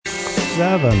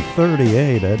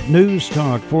7:38 at News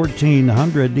Talk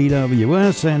 1400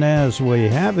 DWS, and as we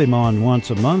have him on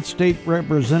once a month, State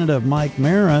Representative Mike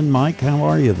Marron. Mike, how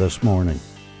are you this morning?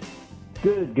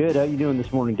 Good. How you doing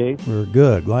this morning, Dave? We're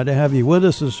good. Glad to have you with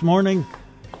us this morning.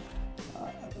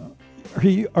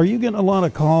 Are you getting a lot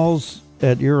of calls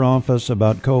at your office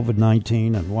about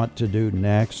COVID-19 and what to do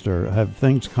next, or have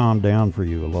things calmed down for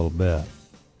you a little bit?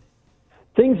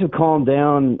 Things have calmed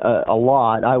down a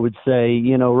lot, I would say.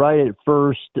 You know, right at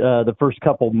first, the first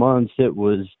couple of months, it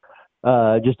was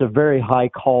just a very high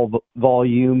call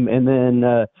volume. And then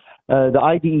the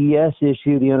IDES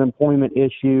issue, the unemployment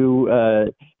issue,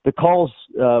 the calls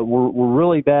were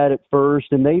really bad at first,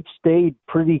 and they've stayed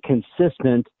pretty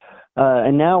consistent.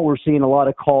 And now we're seeing a lot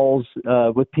of calls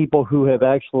with people who have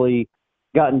actually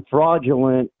gotten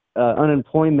fraudulent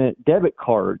unemployment debit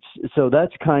cards. So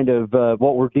that's kind of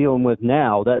what we're dealing with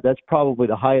now. That's probably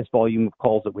the highest volume of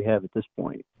calls that we have at this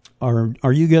point.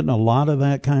 Are you getting a lot of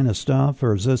that kind of stuff,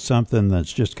 or is this something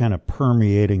that's just kind of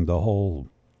permeating the whole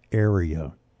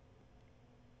area?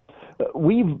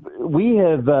 We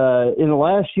have in the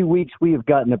last few weeks we have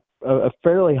gotten a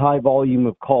fairly high volume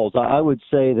of calls. I would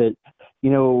say that, you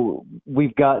know,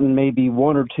 we've gotten maybe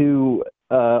one or two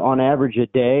on average a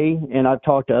day, and I've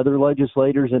talked to other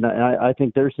legislators, and I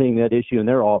think they're seeing that issue in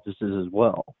their offices as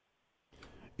well.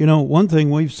 You know, one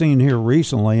thing we've seen here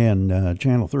recently, and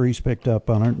Channel 3's picked up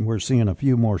on it, and we're seeing a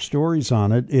few more stories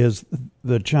on it, is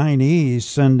the Chinese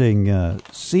sending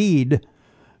seed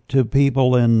to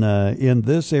people in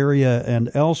this area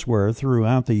and elsewhere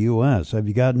throughout the U.S. Have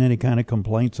you gotten any kind of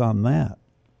complaints on that?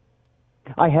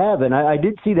 I haven't. I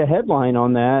did see the headline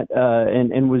on that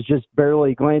and was just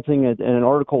barely glancing at an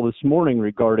article this morning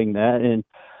regarding that. And,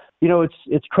 you know,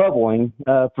 it's troubling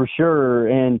for sure.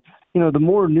 And, you know, the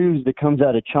more news that comes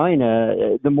out of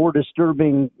China, the more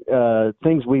disturbing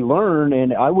things we learn.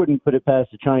 And I wouldn't put it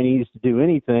past the Chinese to do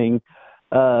anything,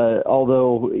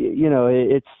 although, you know,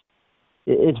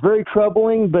 it's very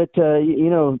troubling. But, you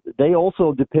know, they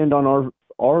also depend on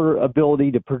our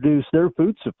ability to produce their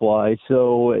food supply.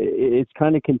 So it's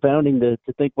kind of confounding to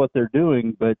think what they're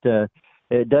doing, but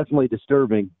definitely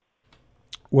disturbing.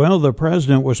 Well, the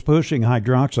president was pushing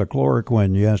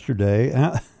hydroxychloroquine yesterday.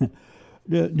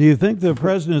 Do you think the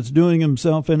president's doing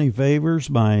himself any favors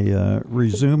by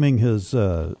resuming his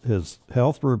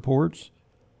health reports?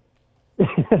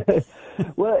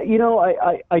 Well, you know,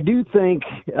 I do think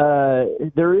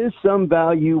there is some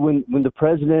value when the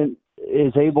president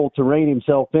is able to rein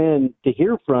himself in to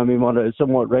hear from him on a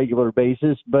somewhat regular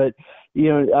basis. But, you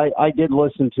know, I did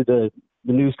listen to the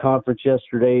news conference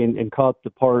yesterday and caught the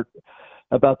part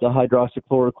about the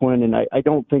hydroxychloroquine, and I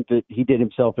don't think that he did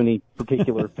himself any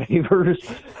particular favors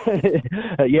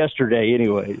yesterday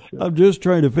anyways. I'm just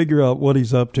trying to figure out what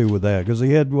he's up to with that, because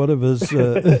he had one of his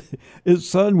his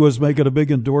son was making a big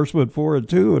endorsement for it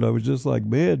too, and I was just like,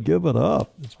 man, give it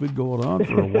up. It's been going on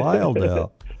for a while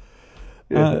now.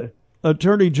 Yeah.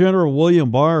 Attorney General William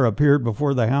Barr appeared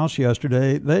before the House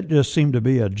yesterday. That just seemed to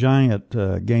be a giant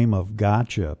game of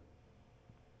gotcha.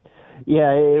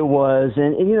 Yeah, it was.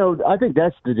 And, you know, I think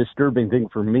that's the disturbing thing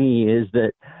for me is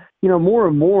that, you know, more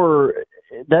and more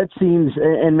that seems,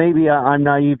 and maybe I'm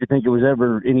naive to think it was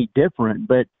ever any different,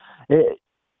 but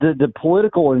the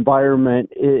political environment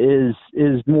is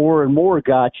more and more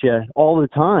gotcha all the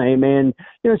time. And,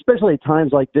 you know, especially at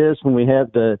times like this when we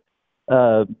have the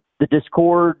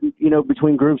discord, you know,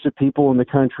 between groups of people in the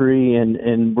country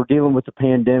and we're dealing with the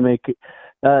pandemic,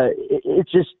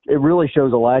 it really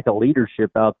shows a lack of leadership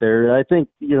out there. I think,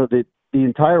 you know, the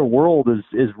entire world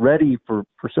is ready for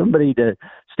somebody to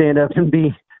stand up and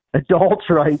be adults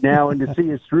right now and to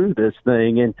see us through this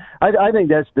thing. And I think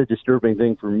that's the disturbing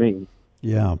thing for me.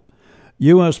 Yeah.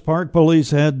 U.S. Park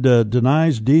Police head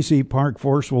denies D.C. park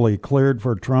forcefully cleared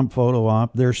for Trump photo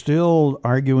op. They're still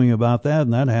arguing about that,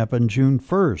 and that happened June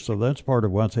 1st. So that's part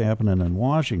of what's happening in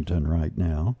Washington right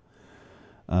now.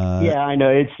 Yeah, I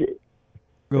know.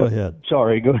 Go ahead.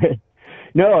 Sorry, go ahead.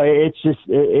 No, it's just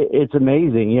it's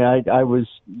amazing. Yeah, I was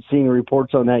seeing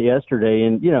reports on that yesterday,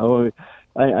 and, you know,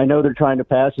 I know they're trying to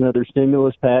pass another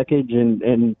stimulus package,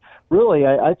 and really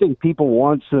I think people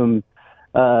want some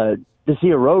to see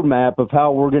a roadmap of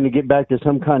how we're going to get back to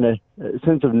some kind of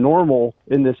sense of normal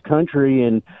in this country,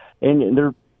 and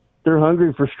they're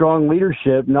hungry for strong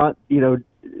leadership, not, you know,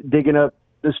 digging up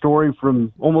the story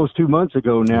from almost 2 months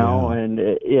ago now. Yeah. And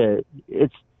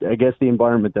it's, I guess, the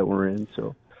environment that we're in.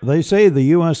 So they say the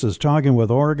U.S. is talking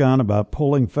with Oregon about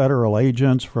pulling federal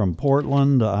agents from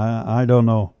Portland. I don't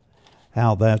know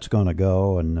how that's going to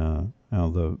go, and how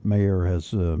the mayor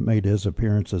has made his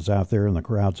appearances out there, and the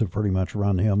crowds have pretty much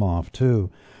run him off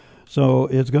too. So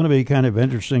it's going to be kind of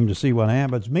interesting to see what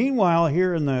happens. Meanwhile,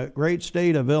 here in the great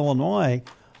state of Illinois,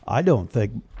 I don't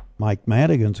think Mike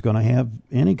Madigan's going to have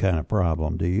any kind of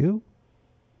problem. Do you?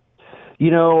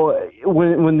 You know,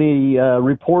 when the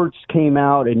reports came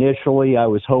out initially, I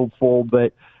was hopeful,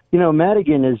 but you know,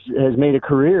 Madigan has made a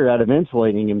career out of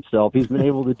insulating himself. He's been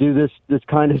able to do this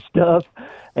kind of stuff,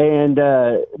 and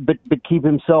but keep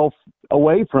himself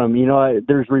away from. You know,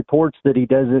 there's reports that he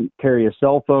doesn't carry a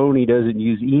cell phone, he doesn't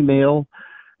use email,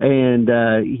 and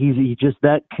he's just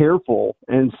that careful.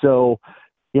 And so,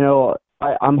 you know,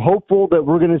 I'm hopeful that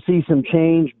we're going to see some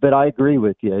change. But I agree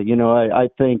with you. You know, I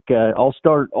think I'll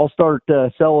start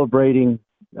celebrating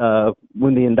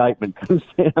when the indictment comes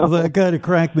down. Well, that kind of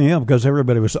cracked me up because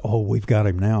everybody was, we've got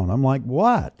him now. And I'm like,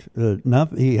 what?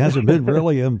 Nothing. He hasn't been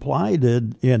really implied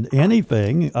in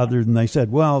anything other than they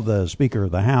said, well, the Speaker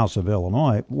of the House of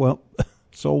Illinois. Well,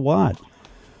 so what?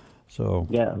 So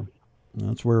yeah,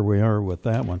 that's where we are with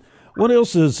that one. What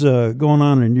else is going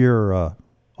on in your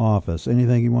office?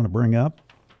 Anything you want to bring up?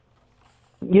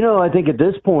 You know, I think at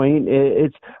this point,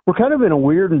 we're kind of in a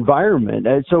weird environment.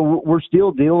 And so we're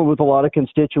still dealing with a lot of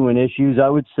constituent issues. I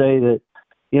would say that,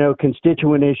 you know,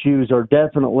 constituent issues are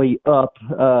definitely up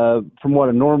from what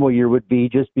a normal year would be,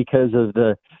 just because of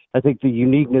the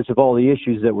uniqueness of all the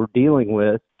issues that we're dealing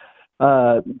with.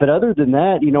 But other than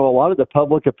that, you know, a lot of the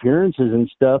public appearances and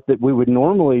stuff that we would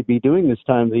normally be doing this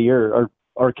time of the year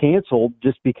are canceled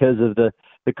just because of the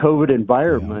COVID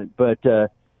environment. Yeah. But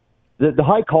the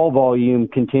high call volume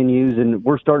continues, and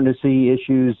we're starting to see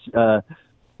issues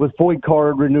with FOID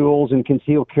card renewals and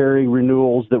concealed carry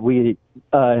renewals that we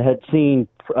had seen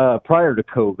prior to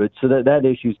COVID. So that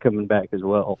issue's coming back as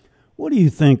well. What do you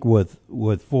think with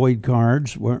FOID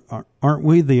cards? Aren't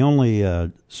we the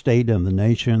only state in the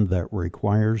nation that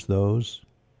requires those?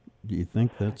 Do you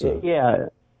think that's yeah?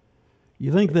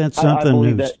 You think that's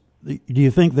something? Do you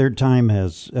think their time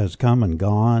has come and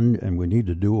gone, and we need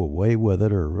to do away with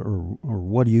it, or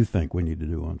what do you think we need to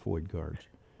do on FOID cards?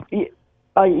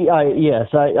 Yes,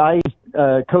 I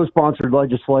co-sponsored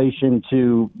legislation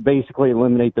to basically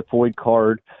eliminate the FOID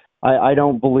card. I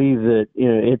don't believe that,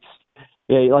 you know,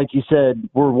 it's like you said,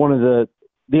 we're one of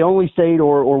the only state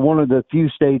or one of the few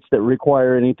states that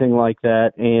require anything like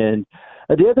that. And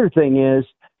the other thing is,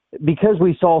 because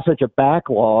we saw such a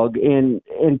backlog and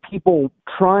people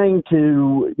trying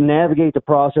to navigate the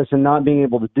process and not being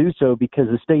able to do so because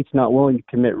the state's not willing to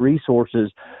commit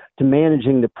resources to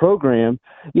managing the program,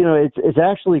 you know, it's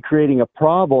actually creating a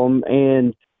problem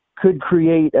and could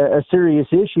create a serious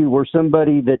issue where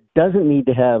somebody that doesn't need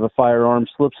to have a firearm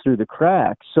slips through the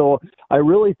cracks. So I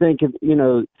really think, you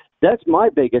know, that's my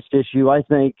biggest issue. I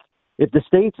think if the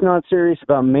state's not serious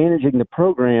about managing the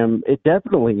program, it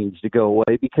definitely needs to go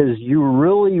away, because you're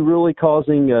really, really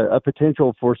causing a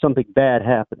potential for something bad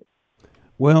happening.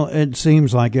 Well, it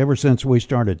seems like ever since we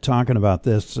started talking about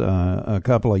this a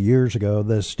couple of years ago,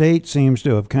 the state seems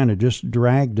to have kind of just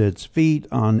dragged its feet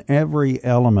on every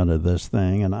element of this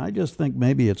thing, and I just think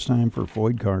maybe it's time for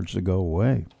FOID cards to go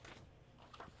away.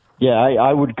 Yeah,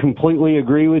 I would completely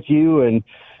agree with you, and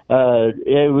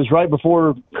it was right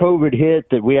before COVID hit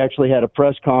that we actually had a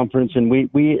press conference, and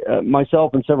we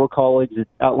myself and several colleagues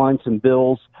outlined some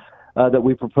bills that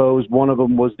we proposed. One of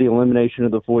them was the elimination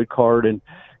of the FOID card,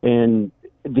 and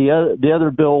the other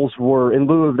bills were in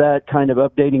lieu of that, kind of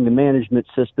updating the management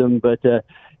system. But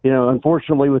you know,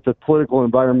 unfortunately, with the political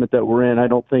environment that we're in, I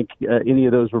don't think any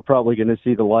of those were probably going to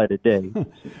see the light of day.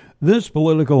 This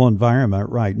political environment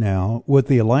right now, with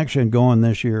the election going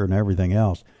this year and everything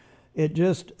else, it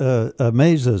just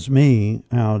amazes me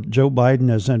how Joe Biden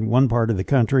is in one part of the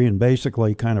country and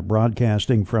basically kind of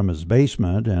broadcasting from his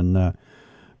basement, and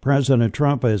President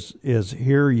Trump is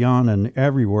here, yawning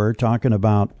everywhere, talking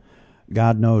about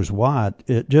God knows what.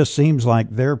 It just seems like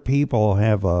their people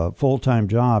have a full-time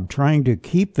job trying to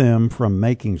keep them from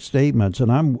making statements,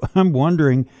 and I'm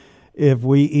wondering if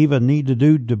we even need to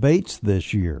do debates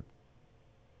this year.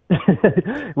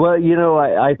 Well, you know,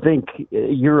 I think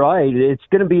you're right. It's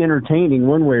going to be entertaining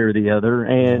one way or the other.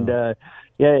 And,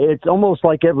 yeah, it's almost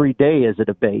like every day is a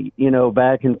debate, you know,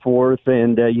 back and forth.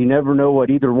 And you never know what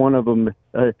either one of them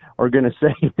are going to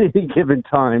say at any given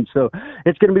time. So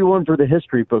it's going to be one for the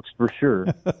history books for sure.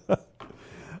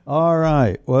 All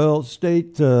right. Well,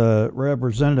 State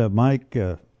Representative Mike,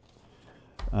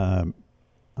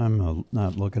 I'm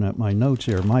not looking at my notes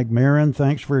here. Mike Marron,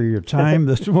 thanks for your time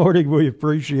this morning. We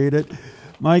appreciate it.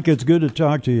 Mike, it's good to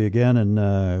talk to you again,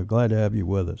 and glad to have you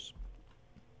with us.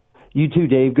 You too,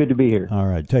 Dave. Good to be here. All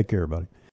right. Take care, buddy.